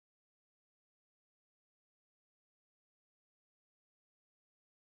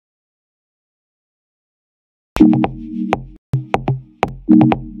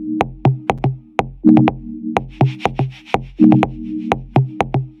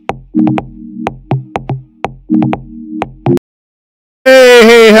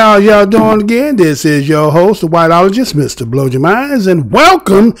How y'all doing again? This is your host, the Whiteologist, Mr. Blow Your Minds, and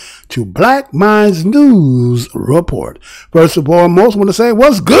welcome to Black Minds News Report. First of all, I want to say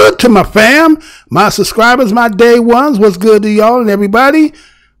what's good to my fam, my subscribers, my day ones. What's good to y'all and everybody?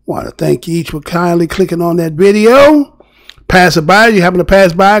 Want to thank you each for kindly clicking on that video. Pass it by. You happen to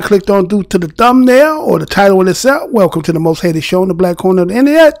pass by, clicked on through to the thumbnail or the title in itself. Welcome to the most hated show in the black corner of the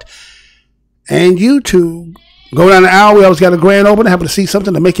internet and YouTube. Go down the aisle. We always got a grand opening. Happen to see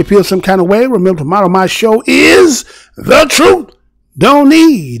something to make you feel some kind of way. Remember, the motto of my show is the truth. Don't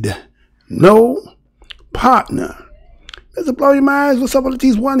need no partner. Mr. Blow Your Minds. What's up with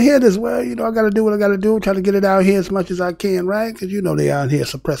these one-hitters? Well, you know, I got to do what I got to do. Try to get it out here as much as I can, right? Because you know they out here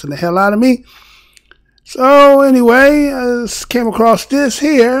suppressing the hell out of me. So anyway, I came across this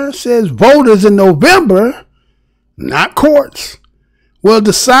here. It says voters in November, not courts, will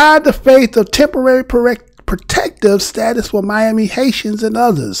decide the fate of temporary protective status for Miami Haitians and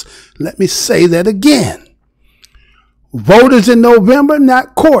others. Let me say that again. Voters in November,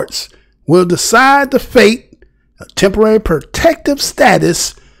 not courts, will decide the fate of temporary protective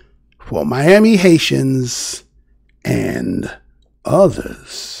status for Miami Haitians and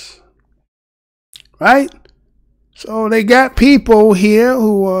others. Right? So they got people here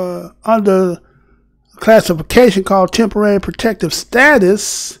who are under a classification called temporary protective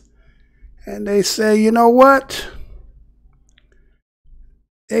status. And they say, you know what?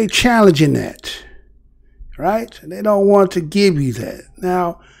 They challenging that, right? And they don't want to give you that.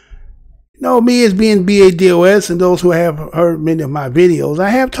 Now, you know, me as being BADOS and those who have heard many of my videos,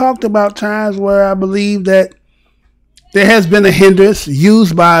 I have talked about times where I believe that there has been a hindrance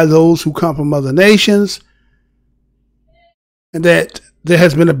used by those who come from other nations, and that there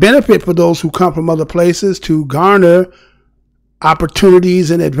has been a benefit for those who come from other places to garner opportunities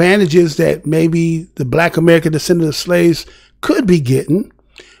and advantages that maybe the Black American descendants of slaves could be getting.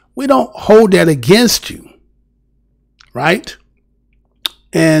 We don't hold that against you, right?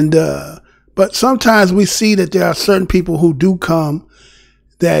 And but sometimes we see that there are certain people who do come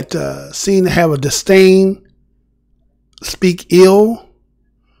that seem to have a disdain, speak ill,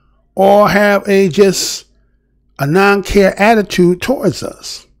 or have just a non-care attitude towards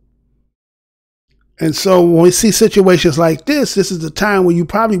us. And so when we see situations like this is the time when you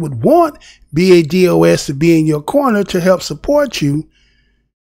probably would want BADOS to be in your corner to help support you.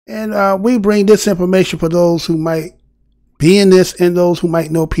 And we bring this information for those who might be in this and those who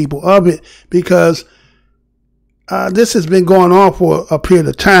might know people of it, because this has been going on for a period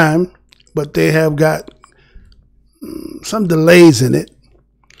of time, but they have got some delays in it.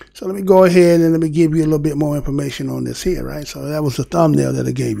 So let me go ahead and let me give you a little bit more information on this here, right? So that was the thumbnail that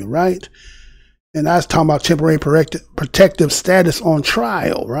I gave you, right? And I was talking about temporary protective status on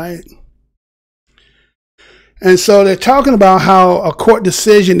trial, right? And so they're talking about how a court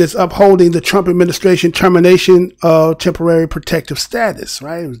decision is upholding the Trump administration termination of temporary protective status,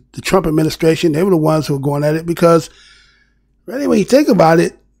 right? The Trump administration, they were the ones who were going at it because, really, when you think about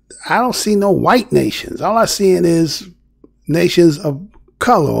it, I don't see no white nations. All I'm seeing is nations of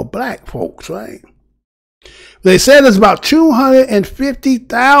color or black folks, right? They said there's about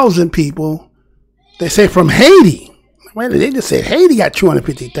 250,000 people. They say from Haiti. Wait, they just said Haiti got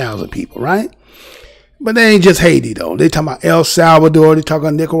 250,000 people, right? But they ain't just Haiti, though. They talk about El Salvador. They talk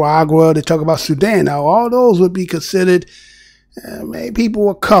about Nicaragua. They talk about Sudan. Now, all those would be considered maybe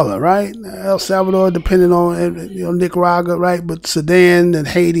people of color, right? El Salvador, depending on Nicaragua, right? But Sudan and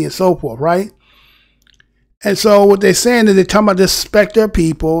Haiti and so forth, right? And so what they're saying is they're talking about this specter of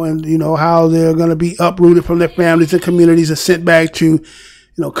people and, you know, how they're going to be uprooted from their families and communities and sent back to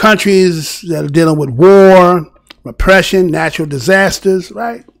countries that are dealing with war, repression, natural disasters,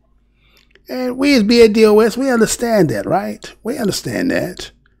 right? And we as BADOS, we understand that, right? We understand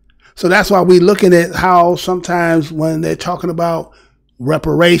that. So that's why we're looking at how sometimes when they're talking about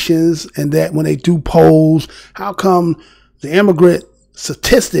reparations and that when they do polls, how come the immigrant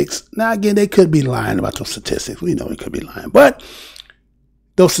statistics, now again, they could be lying about those statistics. We know they could be lying, but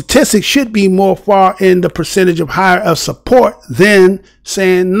those statistics should be more far in the percentage of higher of support than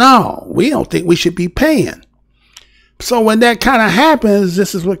saying, no, we don't think we should be paying. So when that kind of happens,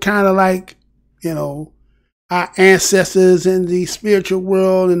 this is what kind of like, you know, our ancestors in the spiritual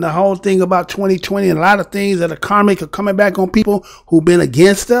world and the whole thing about 2020 and a lot of things that are karmic are coming back on people who've been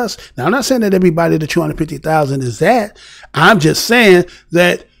against us. Now, I'm not saying that everybody, the 250,000 is that. I'm just saying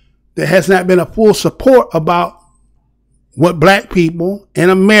that there has not been a full support about what black people in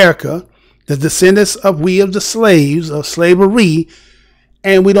America, the descendants of the slaves of slavery,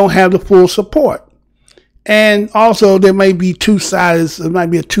 and we don't have the full support. And also there may be two sides, there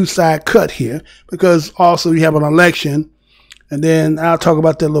might be a two-side cut here, because also you have an election And then I'll talk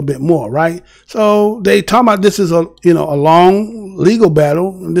about that a little bit more, right? So they talk about this is a long legal battle,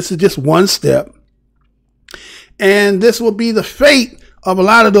 and this is just one step. And this will be the fate of a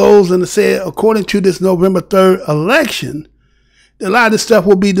lot of those, and it said, according to this November 3rd election, a lot of this stuff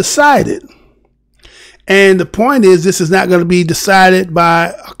will be decided. And the point is, this is not going to be decided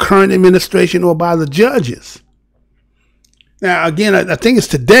by a current administration or by the judges. Now, again, I think it's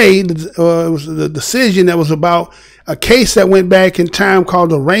today, it was the decision that was about a case that went back in time called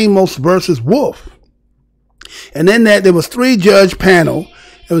the Ramos versus Wolf. And in that, there was 3-judge panel.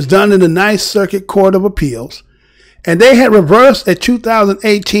 It was done in the Ninth Circuit Court of Appeals. And they had reversed a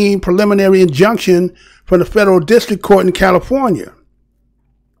 2018 preliminary injunction from the federal district court in California.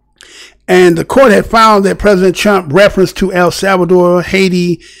 And the court had found that President Trump reference to El Salvador,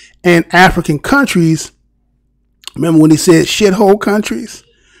 Haiti, and African countries, remember when he said shithole countries,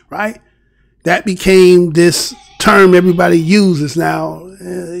 right? That became this term everybody uses now,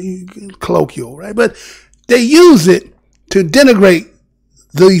 colloquial, right? But they use it to denigrate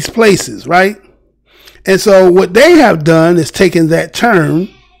these places, right? And so what they have done is taken that term,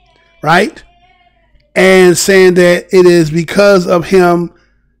 right, and saying that it is because of him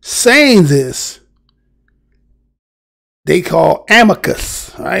saying this, they call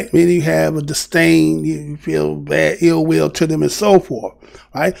amicus, right? Meaning you have a disdain, you feel bad, ill will to them and so forth,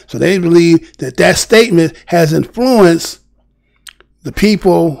 right? So they believe that that statement has influenced the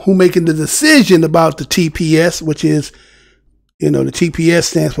people who making the decision about the TPS, which is, the TPS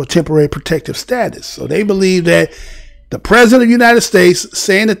stands for temporary protective status. So they believe that the President of the United States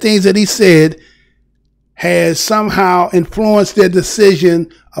saying the things that he said has somehow influenced their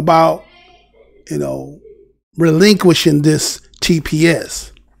decision about, relinquishing this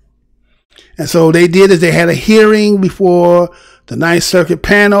TPS. And so they did is they had a hearing before the Ninth Circuit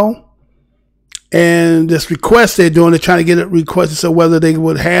panel, and this request they're doing, they're trying to get it requested so whether they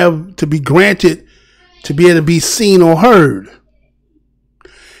would have to be granted to be able to be seen or heard.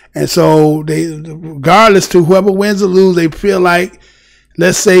 And so they, regardless to whoever wins or loses, they feel like,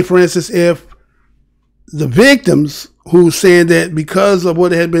 let's say, for instance, if the victims who saying that because of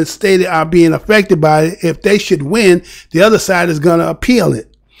what had been stated are being affected by it, if they should win, the other side is going to appeal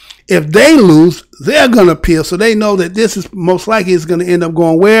it. If they lose, they're going to appeal. So they know that this is most likely is going to end up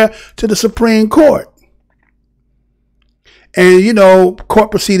going where? To the Supreme Court. And,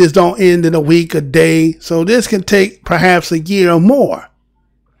 court proceedings don't end in a week, a day. So this can take perhaps a year or more.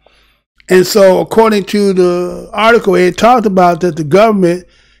 And so according to the article, it talked about that the government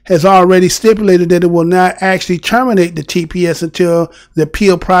has already stipulated that it will not actually terminate the TPS until the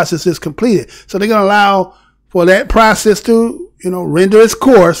appeal process is completed. So they're going to allow for that process to, render its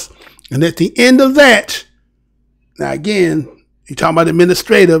course. And at the end of that, now again, you're talking about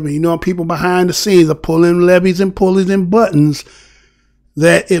administrative, and people behind the scenes are pulling levies and pulleys and buttons,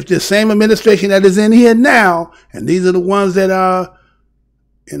 that if the same administration that is in here now, and these are the ones that are,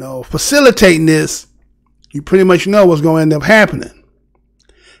 facilitating this, you pretty much know what's going to end up happening.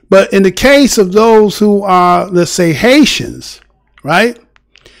 But in the case of those who are, let's say, Haitians, right?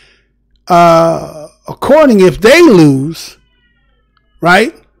 If they lose,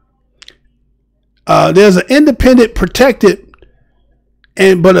 right? There's an independent, protected,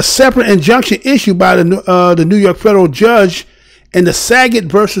 but a separate injunction issued by the New York federal judge in the Saget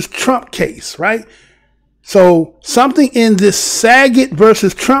versus Trump case, right? So something in this Saget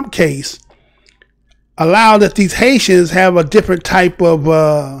versus Trump case allow that these Haitians have a different type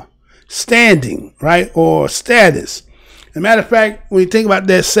of standing, right, or status. As a matter of fact, when you think about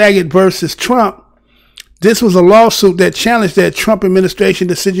that Saget versus Trump, this was a lawsuit that challenged that Trump administration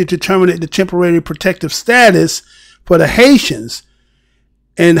decision to terminate the temporary protective status for the Haitians,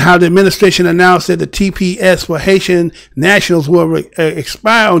 and how the administration announced that the TPS for Haitian nationals will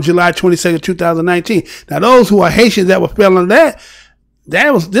expire on July 22nd, 2019. Now, those who are Haitians that were failing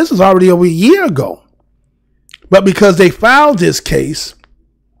this was already over a year ago. But because they filed this case,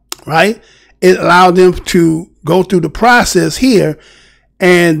 right, it allowed them to go through the process here,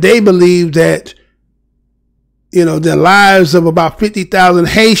 and they believe that, the lives of about 50,000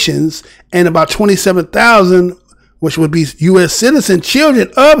 Haitians and about 27,000, which would be U.S. citizen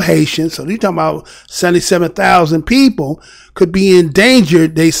children of Haitians, so you're talking about 77,000 people, could be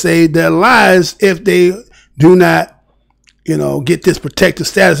endangered, they say, their lives if they do not, get this protected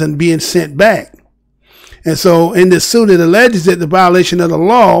status and being sent back. And so in this suit, it alleges that the violation of the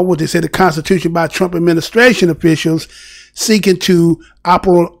law, what they say the Constitution, by Trump administration officials seeking to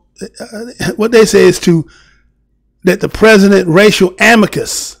operate, what they say is that the president racial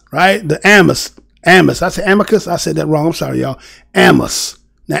amicus, right? The amicus. I said amicus. I said that wrong. I'm sorry, y'all. Amicus,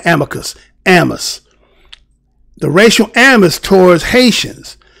 not amicus. Amicus. the racial animus towards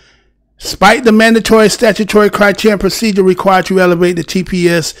Haitians, despite the mandatory statutory criteria and procedure required to elevate the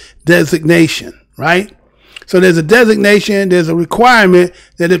TPS designation, right? So there's a designation, there's a requirement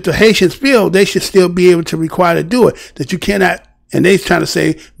that if the Haitians feel, they should still be able to require to do it, that you cannot, and they're trying to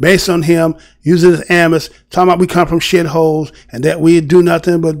say, based on him using his animus, talking about we come from shitholes and that we do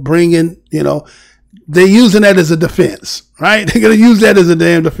nothing but bring in, you know, they're using that as a defense, right? They're going to use that as a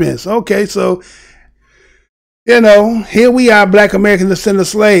damn defense. Okay, so, you know, here we are, Black American descendant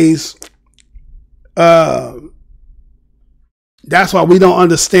slaves. That's why we don't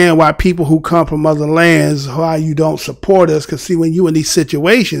understand why people who come from other lands, why you don't support us. Because see, when you in these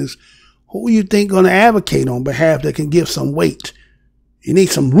situations, who you think going to advocate on behalf that can give some weight? You need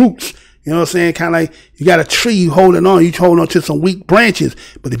some roots. You know what I'm saying? Kind of like you got a tree you holding on. You holding on to some weak branches.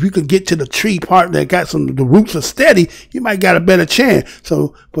 But if you could get to the tree part that got the roots are steady, you might got a better chance.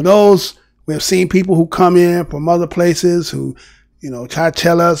 So for those, we have seen people who come in from other places who, you know, try to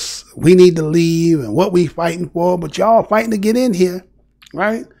tell us we need to leave and what we fighting for, but y'all fighting to get in here,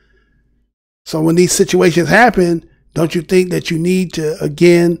 right? So when these situations happen, don't you think that you need to,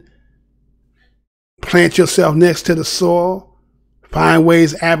 again, plant yourself next to the soil, find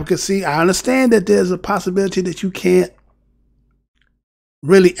ways of advocacy? I understand that there's a possibility that you can't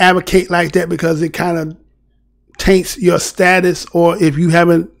really advocate like that because it kind of taints your status, or if you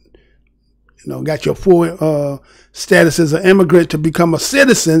haven't, you know, got your full status as an immigrant to become a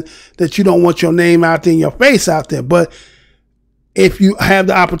citizen, that you don't want your name out there and your face out there. But if you have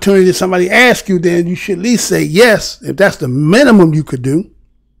the opportunity that somebody asks you, then you should at least say yes, if that's the minimum you could do.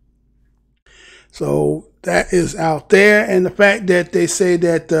 So that is out there. And the fact that they say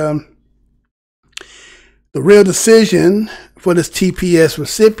that the real decision for this TPS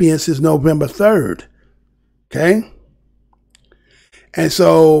recipients is November 3rd. Okay. And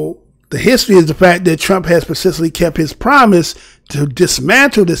so the history is the fact that Trump has persistently kept his promise to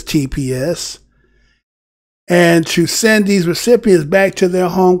dismantle this TPS and to send these recipients back to their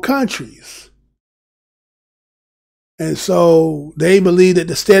home countries. And so they believe that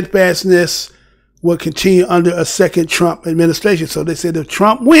the steadfastness will continue under a second Trump administration. So they said if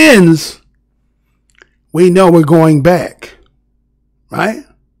Trump wins, we know we're going back, right?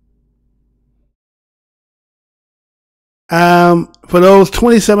 For those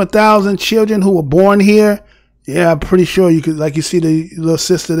 27,000 children who were born here, yeah, I'm pretty sure you could, like you see the little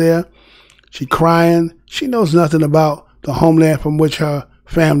sister there, she crying. She knows nothing about the homeland from which her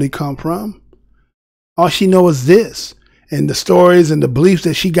family come from. All she knows is this, and the stories and the beliefs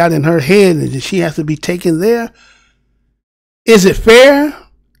that she got in her head, and that she has to be taken there. Is it fair?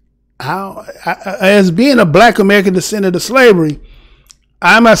 As being a Black American descendant of slavery,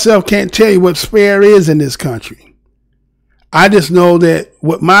 I myself can't tell you what fair is in this country. I just know that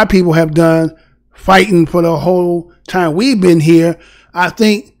what my people have done fighting for the whole time we've been here, I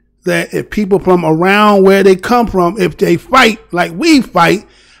think that if people from around where they come from, if they fight like we fight,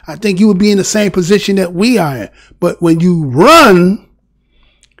 I think you would be in the same position that we are in. But when you run,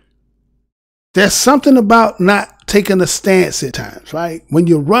 there's something about not taking a stance at times, right? When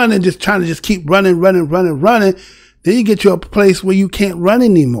you're running, just trying to just keep running, then you get to a place where you can't run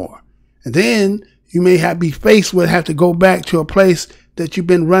anymore. And then you may be faced with have to go back to a place that you've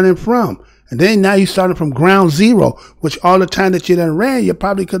been running from. And then now you're starting from ground zero, which all the time that you done ran, you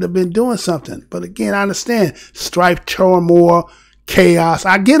probably could have been doing something. But again, I understand strife, turmoil, chaos.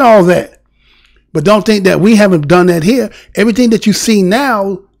 I get all that. But don't think that we haven't done that here. Everything that you see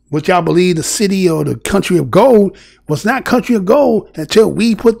now, which y'all believe the city or the country of gold, was not country of gold until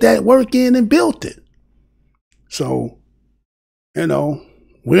we put that work in and built it. So, you know,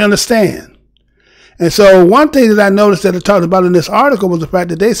 we understand. And so one thing that I noticed that I talked about in this article was the fact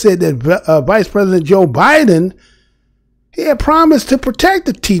that they said that Vice President Joe Biden, he had promised to protect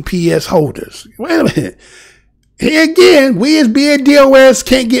the TPS holders. Wait a minute. Here again, we as being deal wearers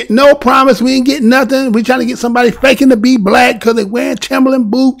can't get no promise. We ain't getting nothing. We trying to get somebody faking to be Black because they wearing Timberland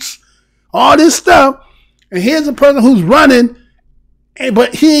boots, all this stuff. And here's a person who's running,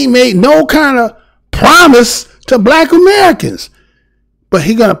 but he ain't made no kind of promise to Black Americans. But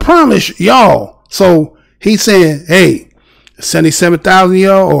he gonna promise y'all. So he's saying, hey, 77,000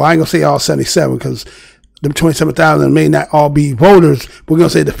 y'all, or I ain't gonna say all 77 because them 27,000 may not all be voters. We're gonna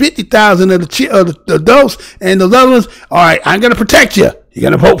say the 50,000 of the adults and the other ones. All right, I'm gonna protect you. You're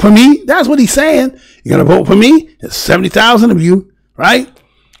gonna vote for me. That's what he's saying. You're gonna vote for me. It's 70,000 of you, right?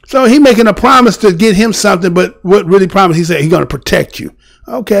 So he making a promise to get him something, but what really promised? He said he's gonna protect you.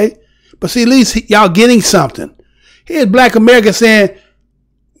 Okay, but see, at least y'all getting something. Here's Black America saying,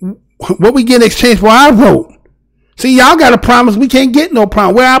 what we get in exchange for our vote? See, y'all got a promise. We can't get no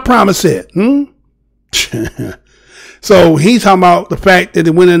promise. Where our promise at? So he's talking about the fact that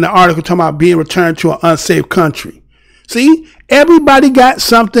it went in the article talking about being returned to an unsafe country. See, everybody got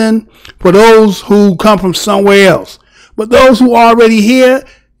something for those who come from somewhere else. But those who are already here,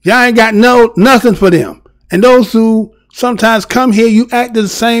 y'all ain't got nothing for them. And those who sometimes come here, you act the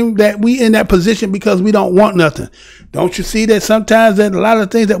same, that we in that position because we don't want nothing. Don't you see that sometimes that a lot of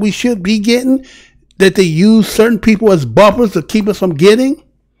things that we should be getting, that they use certain people as buffers to keep us from getting?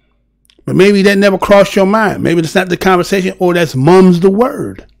 But maybe that never crossed your mind. Maybe that's not the conversation, or that's mum's the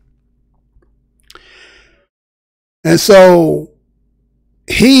word. And so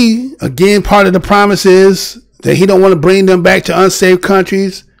he, again, part of the promise is that he don't want to bring them back to unsafe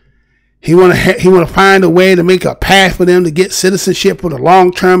countries. He want to find a way to make a path for them to get citizenship for the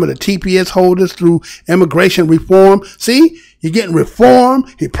long term of the TPS holders through immigration reform. See, you're getting reform.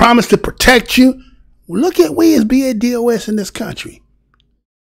 He promised to protect you. Well, look at we as BADOS in this country.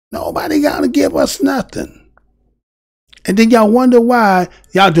 Nobody got to give us nothing. And then y'all wonder why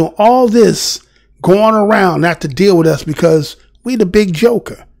y'all doing all this going around not to deal with us, because we the big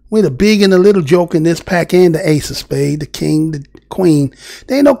joker. We the big and the little joker in this pack, and the ace of spade, the king, the queen.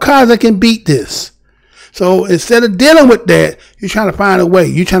 There ain't no cards that can beat this. So instead of dealing with that, you're trying to find a way.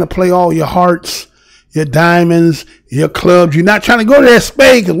 You're trying to play all your hearts, your diamonds, your clubs. You're not trying to go to that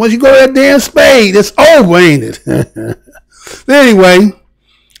spade, because once you go to that damn spade, it's over, ain't it? Anyway,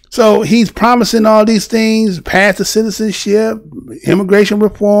 so he's promising all these things, path to citizenship, immigration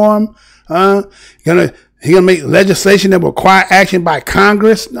reform. He's gonna make legislation that will require action by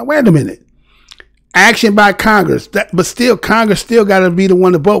Congress. Now, wait a minute. Action by Congress. But still, Congress still got to be the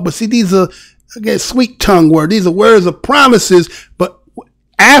one to vote. But see, these are, again, sweet tongue words. These are words of promises. But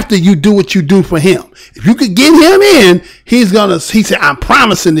after you do what you do for him, if you could get him in, he said, I'm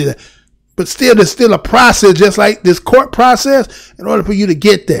promising it. But still, there's still a process, just like this court process, in order for you to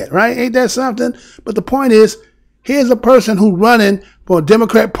get that, right? Ain't that something? But the point is, here's a person who's running for a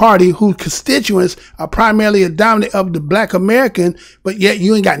Democrat Party whose constituents are primarily a dominant of the Black American, but yet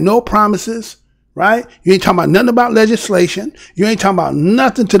you ain't got no promises, right? You ain't talking about nothing about legislation. You ain't talking about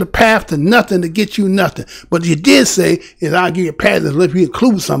nothing to the path to nothing to get you nothing. But you did say is I'll give you a path if you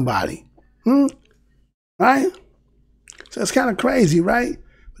include somebody. Right? So it's kind of crazy, right?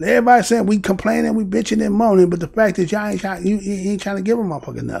 But everybody saying we complaining, we bitching and moaning, but the fact is y'all ain't trying to give a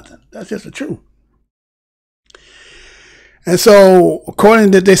motherfucker nothing. That's just the truth. And so,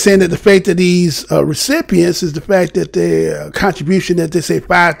 according to they're saying that the faith of these recipients is the fact that their contribution, that they say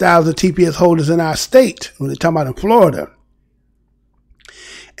 5,000 TPS holders in our state, when they're talking about in Florida.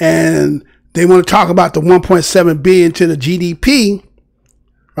 And they want to talk about the 1.7 billion to the GDP,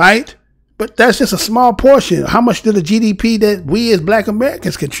 right? But that's just a small portion. How much to the GDP that we as Black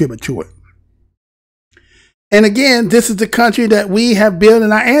Americans contribute to it? And again, this is the country that we have built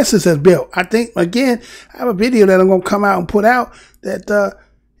and our ancestors have built. I think, again, I have a video that I'm going to come out and put out that,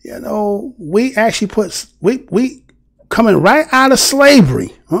 we actually we coming right out of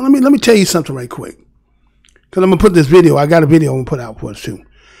slavery. Well, let me tell you something right quick. Because I'm going to put this video. I got a video I'm going to put out for us too.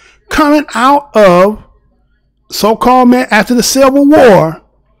 Coming out of so-called after the Civil War,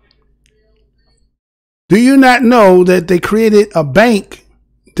 do you not know that they created a bank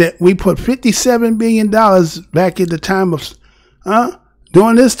that we put $57 billion back at the time of,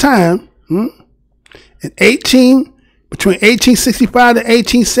 during this time, between 1865 to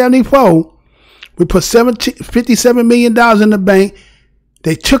 1874, we put $57 million in the bank.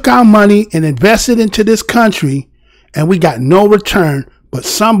 They took our money and invested into this country, and we got no return, but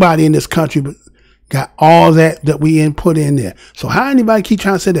somebody in this country got all that we put in there. So how anybody keep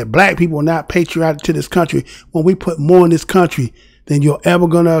trying to say that Black people are not patriotic to this country when we put more in this country than you're ever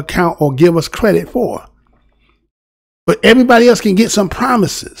going to account or give us credit for? But everybody else can get some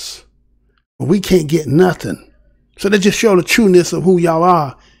promises, but we can't get nothing. So that just show the trueness of who y'all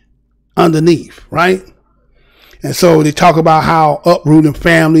are underneath, right? And so they talk about how uprooting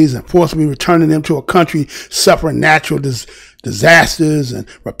families and forcibly returning them to a country suffering natural disasters and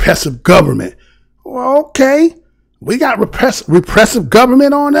repressive government. Well, okay, we got repressive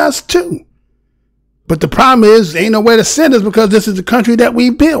government on us too. But the problem is, there ain't no way to send us because this is the country that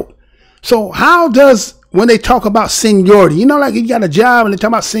we built. So how does, when they talk about seniority, like you got a job and they talk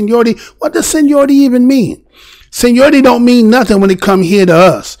about seniority, what does seniority even mean? Seniority don't mean nothing when they come here to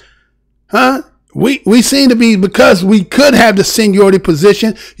us. We seem to be, because we could have the seniority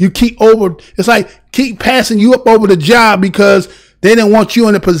position, it's like keep passing you up over the job because they didn't want you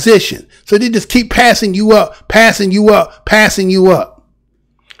in a position. So they just keep passing you up, passing you up, passing you up.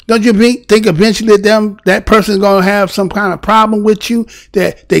 Don't you think eventually that person's going to have some kind of problem with you,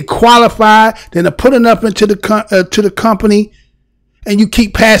 that they qualify, then they're putting up into the company, and you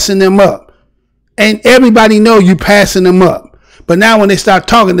keep passing them up? And everybody know you passing them up. But now when they start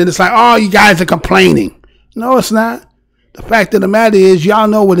talking, then it's like, oh, you guys are complaining. No, it's not. The fact of the matter is, y'all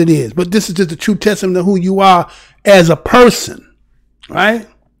know what it is. But this is just the true testament of who you are as a person, right?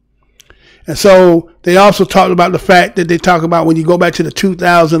 And so they also talked about the fact that they talk about when you go back to the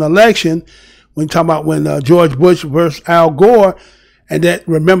 2000 election, when you talk about when George Bush versus Al Gore, and that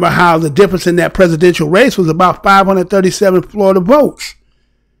remember how the difference in that presidential race was about 537 Florida votes.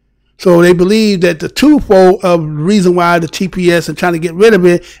 So they believe that the twofold of reason why the TPS and trying to get rid of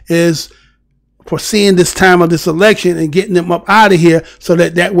it is foreseeing this time of this election and getting them up out of here so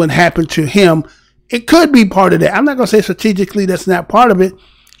that that wouldn't happen to him. It could be part of that. I'm not going to say strategically that's not part of it.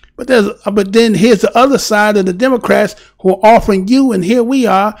 But then here's the other side of the Democrats who are offering you, and here we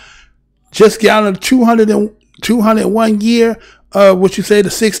are, just got on 201 year of what you say, the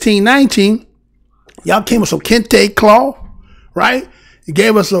 1619. Y'all came with some kente cloth, right? You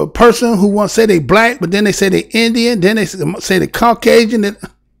gave us a person who wants to say they black, but then they say they Indian, then they say they Caucasian,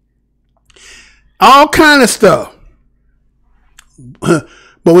 all kind of stuff. But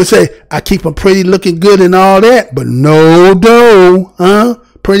we say, I keep them pretty, looking good and all that, but no dough, huh?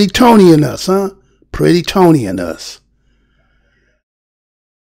 Pretty Tony in us, huh? Pretty Tony in us.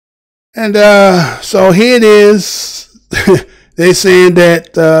 And so here it is. They're saying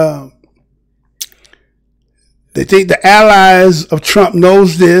that they think the allies of Trump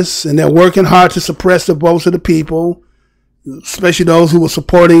knows this, and they're working hard to suppress the votes of the people, especially those who were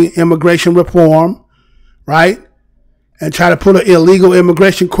supporting immigration reform, right? And try to put an illegal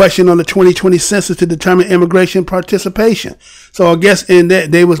immigration question on the 2020 census to determine immigration participation. So I guess in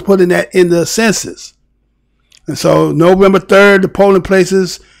that they was putting that in the census. And so November 3rd, the polling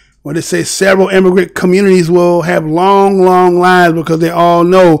places, where they say several immigrant communities will have long, long lines because they all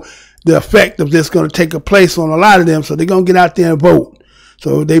know the effect of this going to take a place on a lot of them. So they're going to get out there and vote.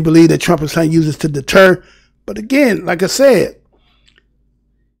 So they believe that Trump is trying to use this to deter. But again, like I said,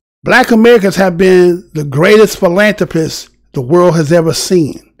 Black Americans have been the greatest philanthropists the world has ever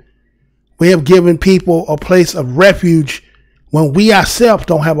seen. We have given people a place of refuge when we ourselves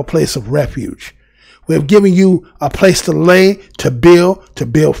don't have a place of refuge. We have given you a place to lay, to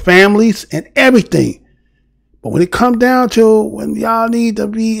build families and everything. But when it comes down to when y'all need to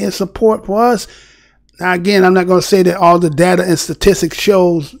be in support for us, now again, I'm not going to say that all the data and statistics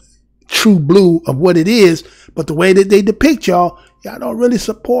shows true blue of what it is, but the way that they depict y'all don't really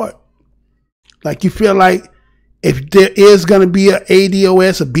support. Like you feel like if there is going to be a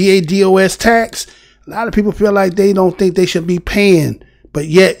ADOS, a BADOS tax, a lot of people feel like they don't think they should be paying. But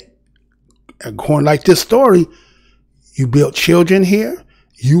yet, according like this story, you built children here.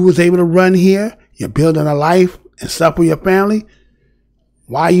 You was able to run here. You're building a life and stuff for your family.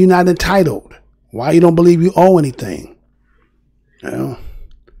 Why are you not entitled? Why you don't believe you owe anything? You know?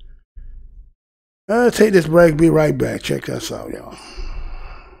 Let's take this break. Be right back. Check us out, y'all.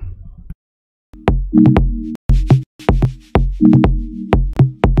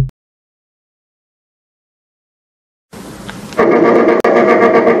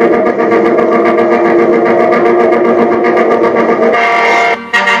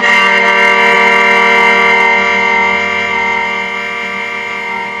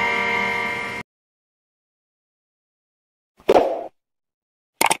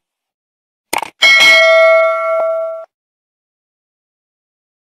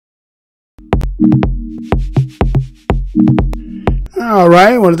 All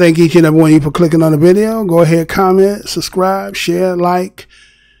right. I want to thank each and every one of you for clicking on the video. Go ahead, comment, subscribe, share, like,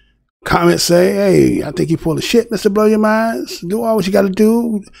 comment, say, hey, I think you're full of shit, Mr. Blow Your Minds. Do all what you got to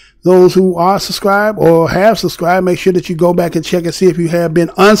do. Those who are subscribed or have subscribed, make sure that you go back and check and see if you have been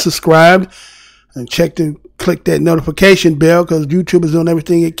unsubscribed, and check to click that notification bell because YouTube is doing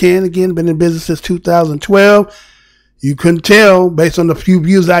everything it can. Again, been in business since 2012. You couldn't tell based on the few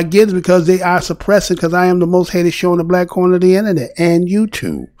views I get because they are suppressing because I am the most hated show in the black corner of the internet and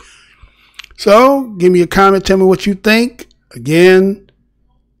YouTube. So give me a comment. Tell me what you think. Again,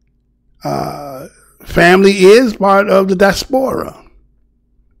 family is part of the diaspora.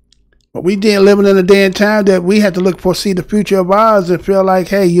 But we did living in a day and time that we had to foresee the future of ours and feel like,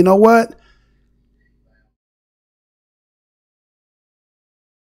 hey, you know what?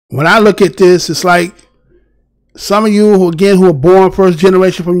 When I look at this, it's like, some of you who are born first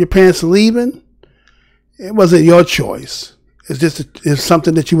generation from your parents leaving, it wasn't your choice. It's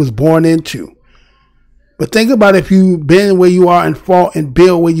something that you was born into. But think about if you've been where you are and fought and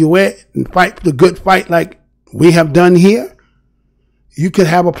build where you at and fight the good fight like we have done here, you could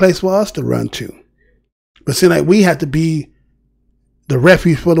have a place for us to run to. But see, like we have to be the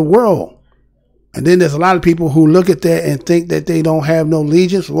refuge for the world. And then there's a lot of people who look at that and think that they don't have no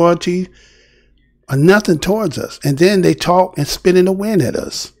allegiance, loyalty, are nothing towards us. And then they talk and spit in the wind at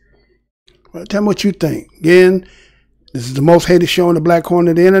us. Well, tell me what you think. Again, this is the most hated show on the black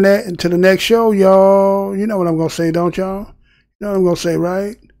corner of the internet. Until the next show, y'all, you know what I'm going to say, don't y'all? You know what I'm going to say,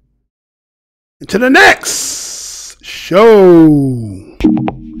 right? Until the next show.